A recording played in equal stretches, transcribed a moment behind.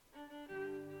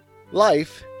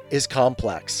Life is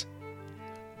complex.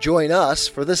 Join us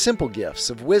for the simple gifts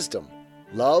of wisdom,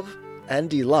 love, and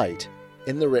delight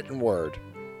in the written word.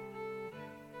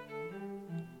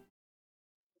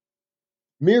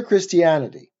 Mere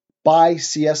Christianity by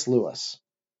C.S. Lewis.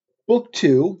 Book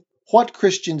 2, What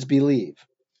Christians Believe.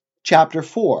 Chapter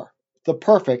 4, The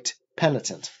Perfect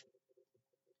Penitent.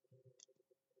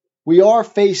 We are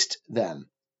faced, then,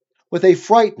 with a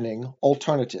frightening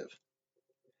alternative.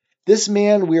 This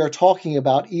man we are talking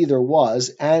about either was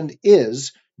and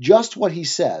is just what he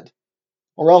said,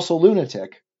 or else a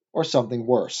lunatic, or something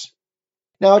worse.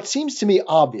 Now it seems to me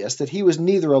obvious that he was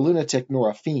neither a lunatic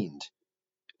nor a fiend,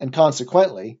 and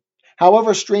consequently,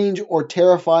 however strange or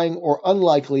terrifying or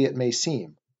unlikely it may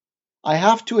seem, I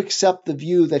have to accept the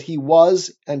view that he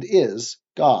was and is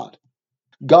God.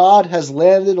 God has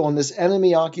landed on this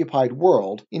enemy-occupied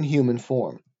world in human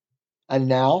form. And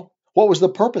now, what was the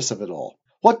purpose of it all?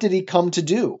 What did he come to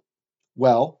do?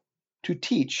 Well, to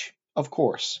teach, of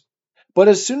course. But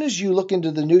as soon as you look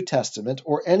into the New Testament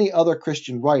or any other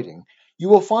Christian writing, you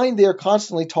will find they are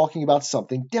constantly talking about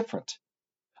something different,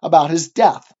 about his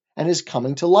death and his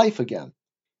coming to life again.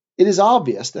 It is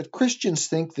obvious that Christians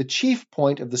think the chief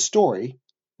point of the story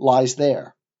lies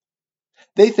there.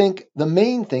 They think the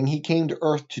main thing he came to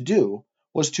earth to do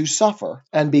was to suffer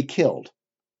and be killed.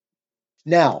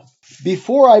 Now,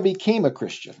 before I became a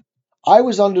Christian, I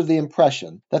was under the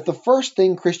impression that the first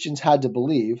thing Christians had to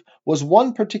believe was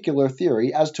one particular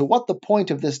theory as to what the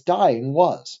point of this dying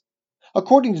was.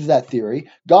 According to that theory,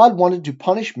 God wanted to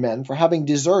punish men for having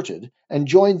deserted and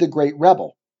joined the great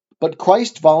rebel, but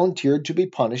Christ volunteered to be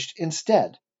punished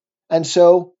instead, and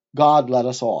so God let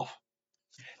us off.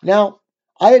 Now,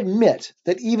 I admit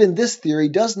that even this theory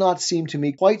does not seem to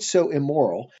me quite so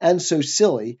immoral and so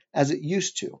silly as it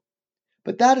used to.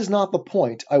 But that is not the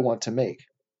point I want to make.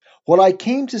 What I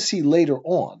came to see later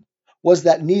on was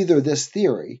that neither this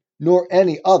theory nor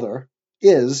any other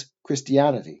is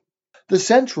Christianity. The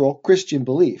central Christian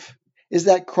belief is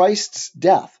that Christ's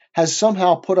death has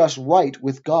somehow put us right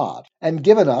with God and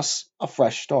given us a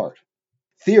fresh start.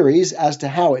 Theories as to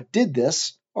how it did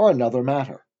this are another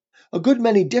matter. A good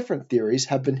many different theories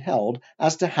have been held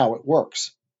as to how it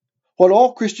works. What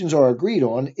all Christians are agreed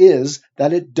on is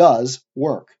that it does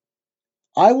work.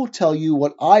 I will tell you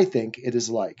what I think it is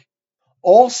like.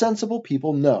 All sensible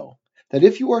people know that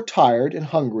if you are tired and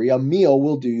hungry, a meal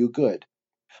will do you good.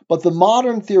 But the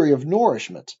modern theory of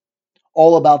nourishment,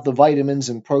 all about the vitamins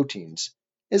and proteins,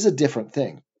 is a different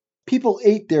thing. People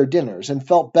ate their dinners and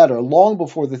felt better long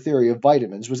before the theory of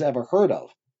vitamins was ever heard of.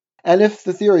 And if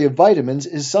the theory of vitamins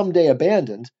is someday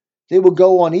abandoned, they will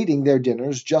go on eating their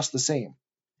dinners just the same.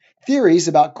 Theories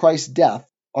about Christ's death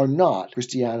are not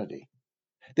Christianity.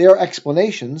 They are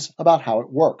explanations about how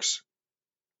it works.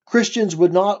 Christians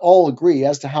would not all agree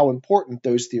as to how important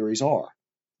those theories are.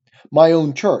 My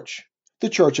own church, the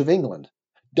Church of England,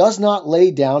 does not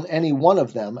lay down any one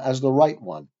of them as the right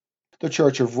one. The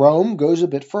Church of Rome goes a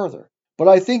bit further, but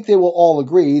I think they will all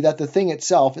agree that the thing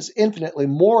itself is infinitely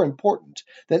more important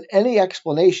than any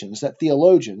explanations that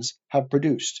theologians have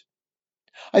produced.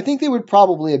 I think they would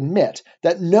probably admit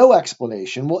that no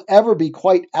explanation will ever be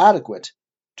quite adequate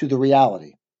to the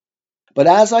reality. But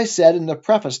as I said in the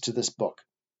preface to this book,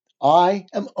 I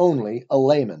am only a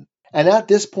layman, and at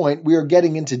this point we are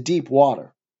getting into deep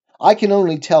water. I can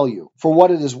only tell you, for what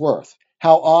it is worth,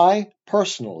 how I,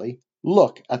 personally,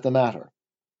 look at the matter.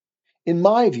 In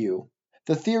my view,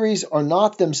 the theories are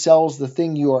not themselves the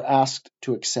thing you are asked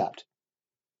to accept.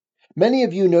 Many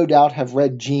of you no doubt have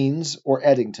read Jeans or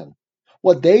Eddington.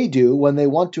 What they do when they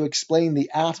want to explain the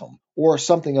atom, or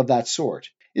something of that sort,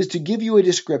 is to give you a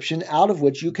description out of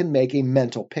which you can make a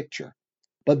mental picture.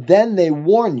 But then they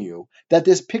warn you that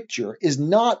this picture is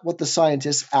not what the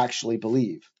scientists actually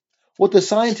believe. What the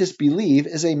scientists believe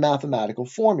is a mathematical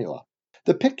formula.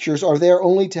 The pictures are there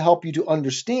only to help you to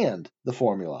understand the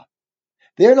formula.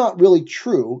 They are not really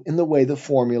true in the way the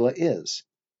formula is.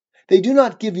 They do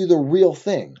not give you the real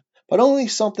thing, but only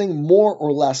something more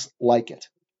or less like it.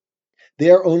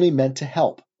 They are only meant to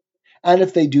help, and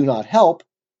if they do not help,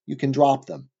 you can drop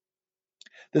them.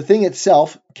 The thing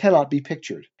itself cannot be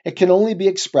pictured. It can only be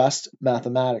expressed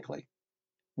mathematically.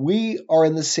 We are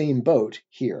in the same boat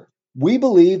here. We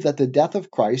believe that the death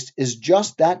of Christ is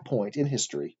just that point in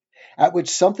history at which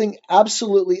something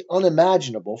absolutely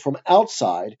unimaginable from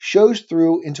outside shows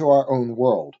through into our own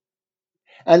world.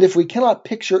 And if we cannot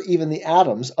picture even the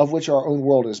atoms of which our own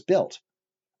world is built,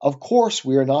 of course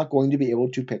we are not going to be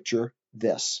able to picture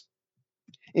this.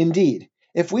 Indeed,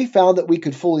 if we found that we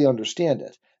could fully understand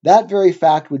it, that very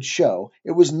fact would show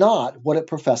it was not what it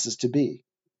professes to be: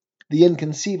 the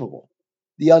inconceivable,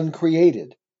 the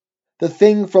uncreated, the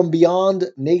thing from beyond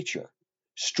nature,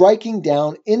 striking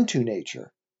down into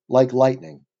nature like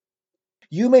lightning.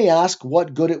 You may ask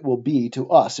what good it will be to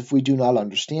us if we do not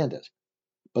understand it.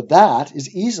 But that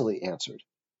is easily answered.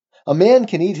 A man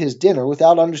can eat his dinner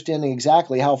without understanding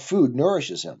exactly how food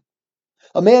nourishes him.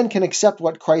 A man can accept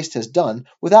what Christ has done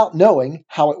without knowing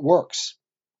how it works.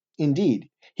 Indeed,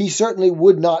 he certainly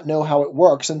would not know how it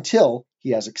works until he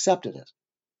has accepted it.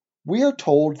 We are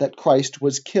told that Christ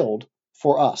was killed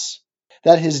for us,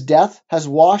 that his death has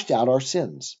washed out our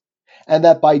sins, and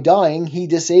that by dying he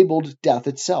disabled death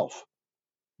itself.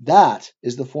 That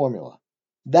is the formula.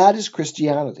 That is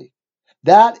Christianity.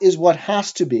 That is what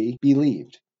has to be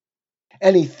believed.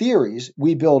 Any theories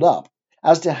we build up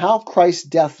as to how Christ's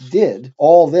death did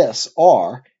all this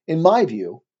are, in my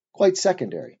view, quite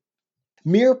secondary.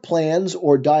 Mere plans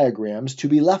or diagrams to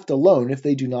be left alone if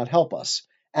they do not help us,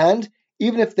 and,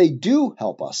 even if they do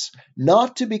help us,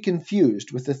 not to be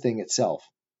confused with the thing itself.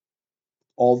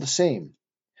 All the same,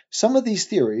 some of these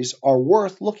theories are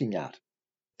worth looking at.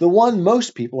 The one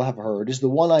most people have heard is the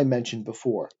one I mentioned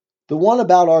before, the one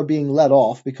about our being let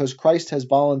off because Christ has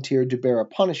volunteered to bear a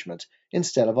punishment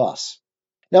instead of us.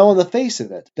 Now, on the face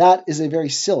of it, that is a very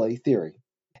silly theory.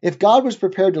 If God was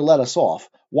prepared to let us off,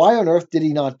 why on earth did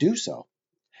he not do so?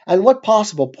 And what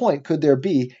possible point could there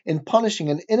be in punishing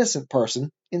an innocent person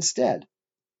instead?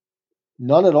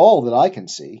 None at all that I can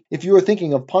see, if you are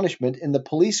thinking of punishment in the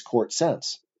police court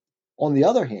sense. On the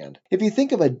other hand, if you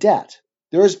think of a debt,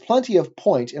 there is plenty of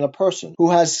point in a person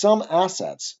who has some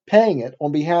assets paying it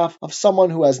on behalf of someone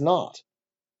who has not.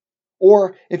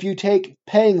 Or if you take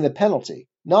paying the penalty,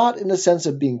 not in the sense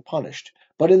of being punished,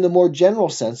 but in the more general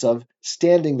sense of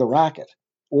standing the racket,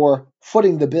 or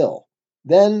footing the bill,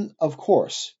 then, of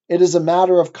course, it is a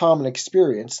matter of common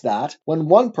experience that, when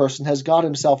one person has got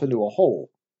himself into a hole,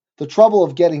 the trouble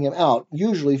of getting him out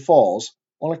usually falls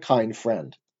on a kind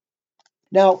friend.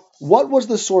 Now, what was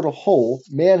the sort of hole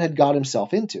man had got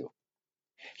himself into?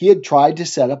 He had tried to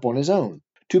set up on his own,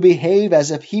 to behave as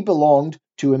if he belonged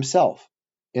to himself.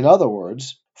 In other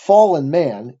words, fallen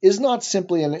man is not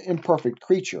simply an imperfect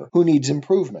creature who needs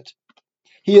improvement.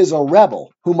 He is a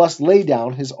rebel who must lay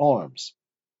down his arms.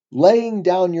 Laying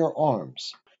down your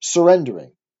arms,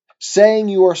 surrendering, saying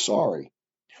you are sorry,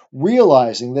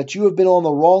 realizing that you have been on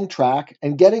the wrong track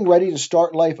and getting ready to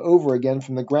start life over again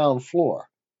from the ground floor.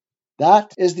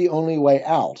 That is the only way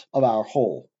out of our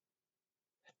hole.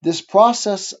 This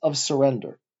process of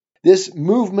surrender, this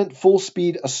movement full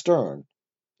speed astern,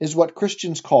 is what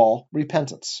Christians call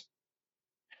repentance.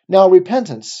 Now,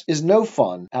 repentance is no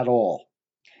fun at all.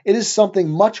 It is something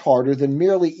much harder than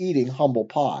merely eating humble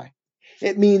pie.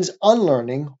 It means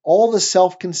unlearning all the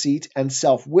self-conceit and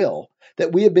self-will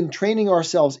that we have been training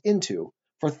ourselves into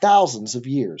for thousands of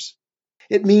years.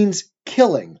 It means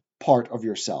killing part of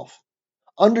yourself,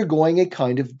 undergoing a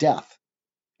kind of death.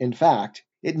 In fact,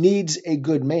 it needs a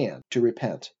good man to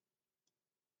repent.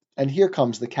 And here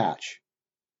comes the catch.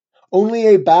 Only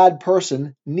a bad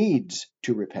person needs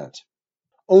to repent.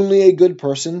 Only a good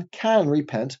person can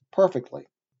repent perfectly.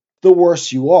 The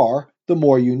worse you are, the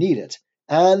more you need it,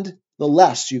 and the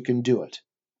less you can do it.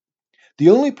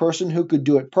 The only person who could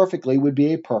do it perfectly would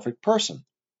be a perfect person,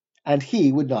 and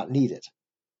he would not need it.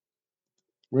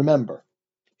 Remember,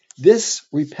 this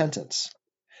repentance,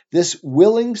 this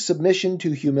willing submission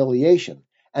to humiliation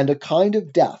and a kind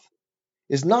of death,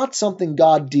 is not something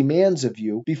God demands of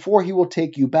you before he will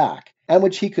take you back, and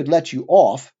which he could let you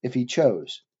off if he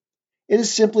chose. It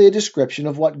is simply a description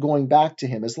of what going back to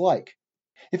him is like.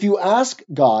 If you ask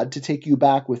God to take you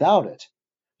back without it,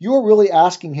 you are really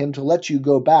asking him to let you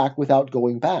go back without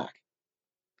going back.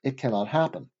 It cannot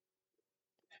happen.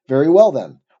 Very well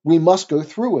then, we must go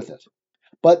through with it.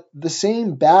 But the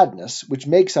same badness which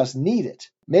makes us need it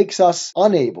makes us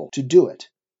unable to do it.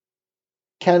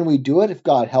 Can we do it if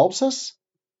God helps us?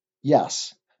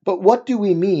 Yes. But what do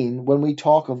we mean when we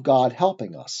talk of God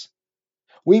helping us?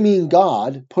 We mean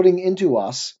God putting into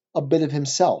us a bit of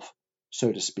himself,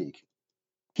 so to speak.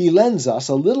 He lends us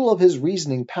a little of his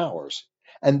reasoning powers,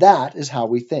 and that is how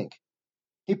we think.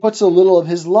 He puts a little of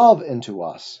his love into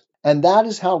us, and that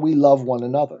is how we love one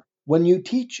another. When you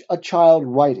teach a child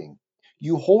writing,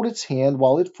 you hold its hand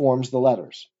while it forms the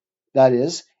letters. That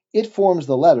is, it forms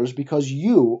the letters because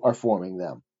you are forming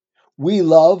them. We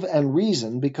love and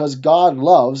reason because God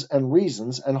loves and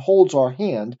reasons and holds our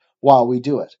hand while we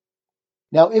do it.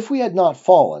 Now, if we had not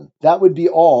fallen, that would be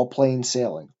all plain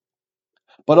sailing.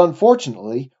 But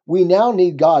unfortunately, we now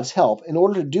need God's help in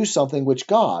order to do something which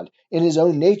God, in his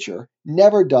own nature,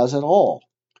 never does at all: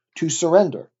 to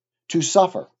surrender, to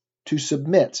suffer, to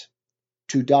submit,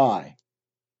 to die.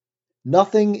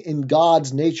 Nothing in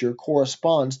God's nature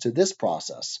corresponds to this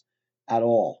process at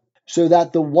all. So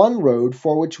that the one road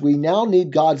for which we now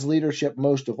need God's leadership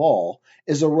most of all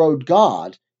is a road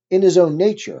God, in his own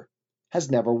nature, has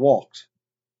never walked.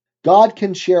 God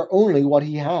can share only what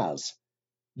he has.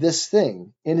 This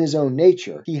thing, in his own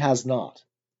nature, he has not.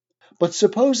 But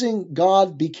supposing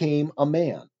God became a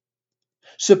man,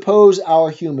 suppose our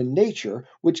human nature,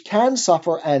 which can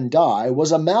suffer and die,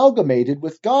 was amalgamated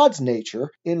with God's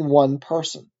nature in one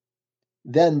person.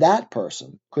 Then that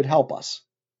person could help us.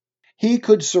 He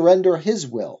could surrender his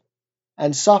will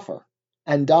and suffer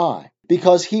and die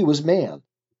because he was man.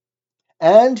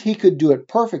 And he could do it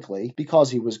perfectly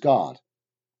because he was God.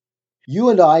 You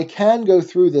and I can go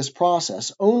through this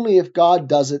process only if God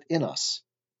does it in us.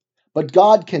 But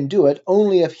God can do it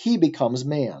only if he becomes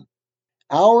man.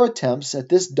 Our attempts at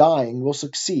this dying will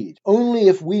succeed only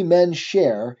if we men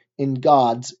share in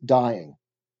God's dying,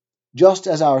 just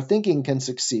as our thinking can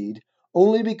succeed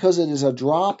only because it is a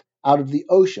drop out of the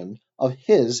ocean of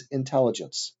his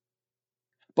intelligence.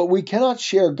 But we cannot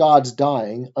share God's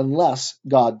dying unless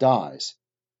God dies,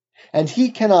 and he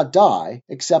cannot die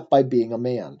except by being a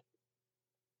man.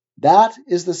 That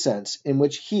is the sense in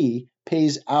which he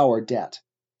pays our debt,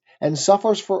 and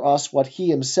suffers for us what he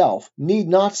himself need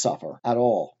not suffer at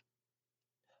all.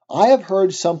 I have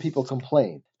heard some people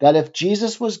complain that if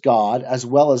Jesus was God as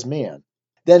well as man,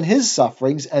 then his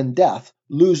sufferings and death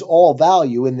lose all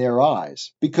value in their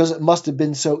eyes, because it must have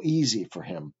been so easy for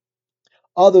him.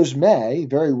 Others may,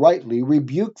 very rightly,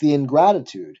 rebuke the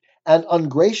ingratitude and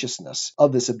ungraciousness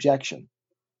of this objection.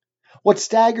 What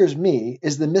staggers me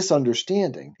is the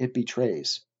misunderstanding it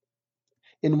betrays.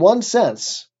 In one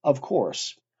sense, of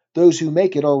course, those who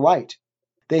make it are right.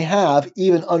 They have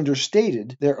even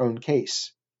understated their own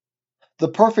case. The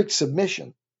perfect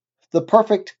submission, the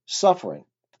perfect suffering,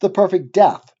 the perfect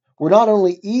death were not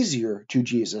only easier to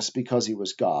Jesus because he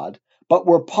was God, but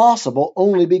were possible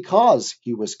only because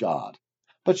he was God.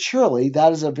 But surely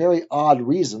that is a very odd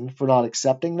reason for not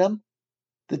accepting them.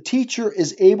 The teacher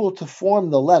is able to form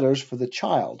the letters for the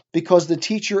child because the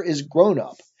teacher is grown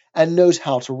up and knows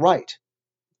how to write.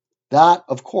 That,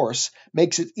 of course,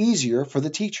 makes it easier for the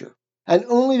teacher, and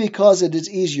only because it is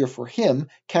easier for him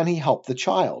can he help the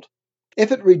child.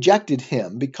 If it rejected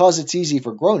him because it's easy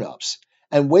for grown-ups,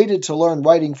 and waited to learn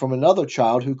writing from another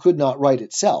child who could not write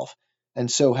itself,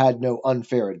 and so had no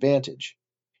unfair advantage,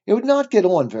 it would not get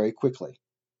on very quickly.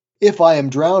 If I am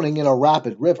drowning in a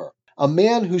rapid river, a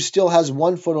man who still has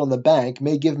one foot on the bank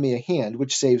may give me a hand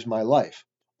which saves my life.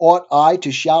 Ought I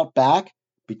to shout back,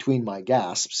 between my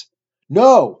gasps,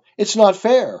 "No, it's not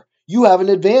fair. You have an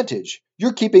advantage.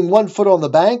 You're keeping 1 foot on the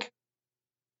bank"?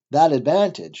 That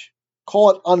advantage,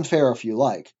 call it unfair if you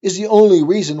like, is the only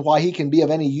reason why he can be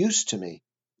of any use to me.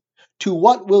 To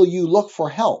what will you look for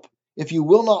help if you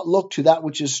will not look to that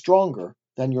which is stronger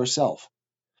than yourself?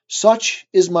 Such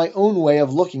is my own way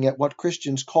of looking at what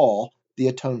Christians call the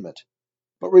atonement.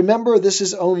 But remember, this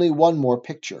is only one more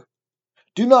picture.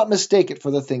 Do not mistake it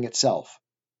for the thing itself.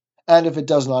 And if it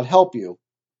does not help you,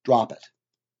 drop it.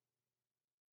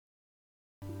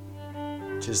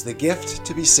 'Tis the gift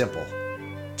to be simple.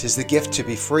 'Tis the gift to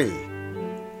be free.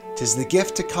 'Tis the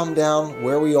gift to come down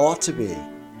where we ought to be.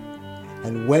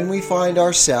 And when we find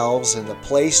ourselves in the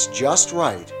place just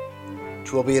right,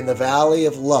 'twill be in the valley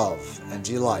of love and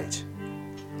delight.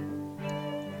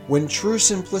 When true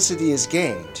simplicity is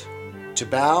gained, to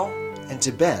bow and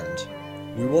to bend,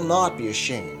 we will not be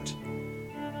ashamed.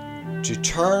 To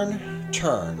turn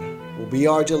will be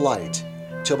our delight,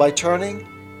 till by turning,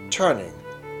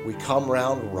 we come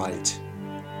round right.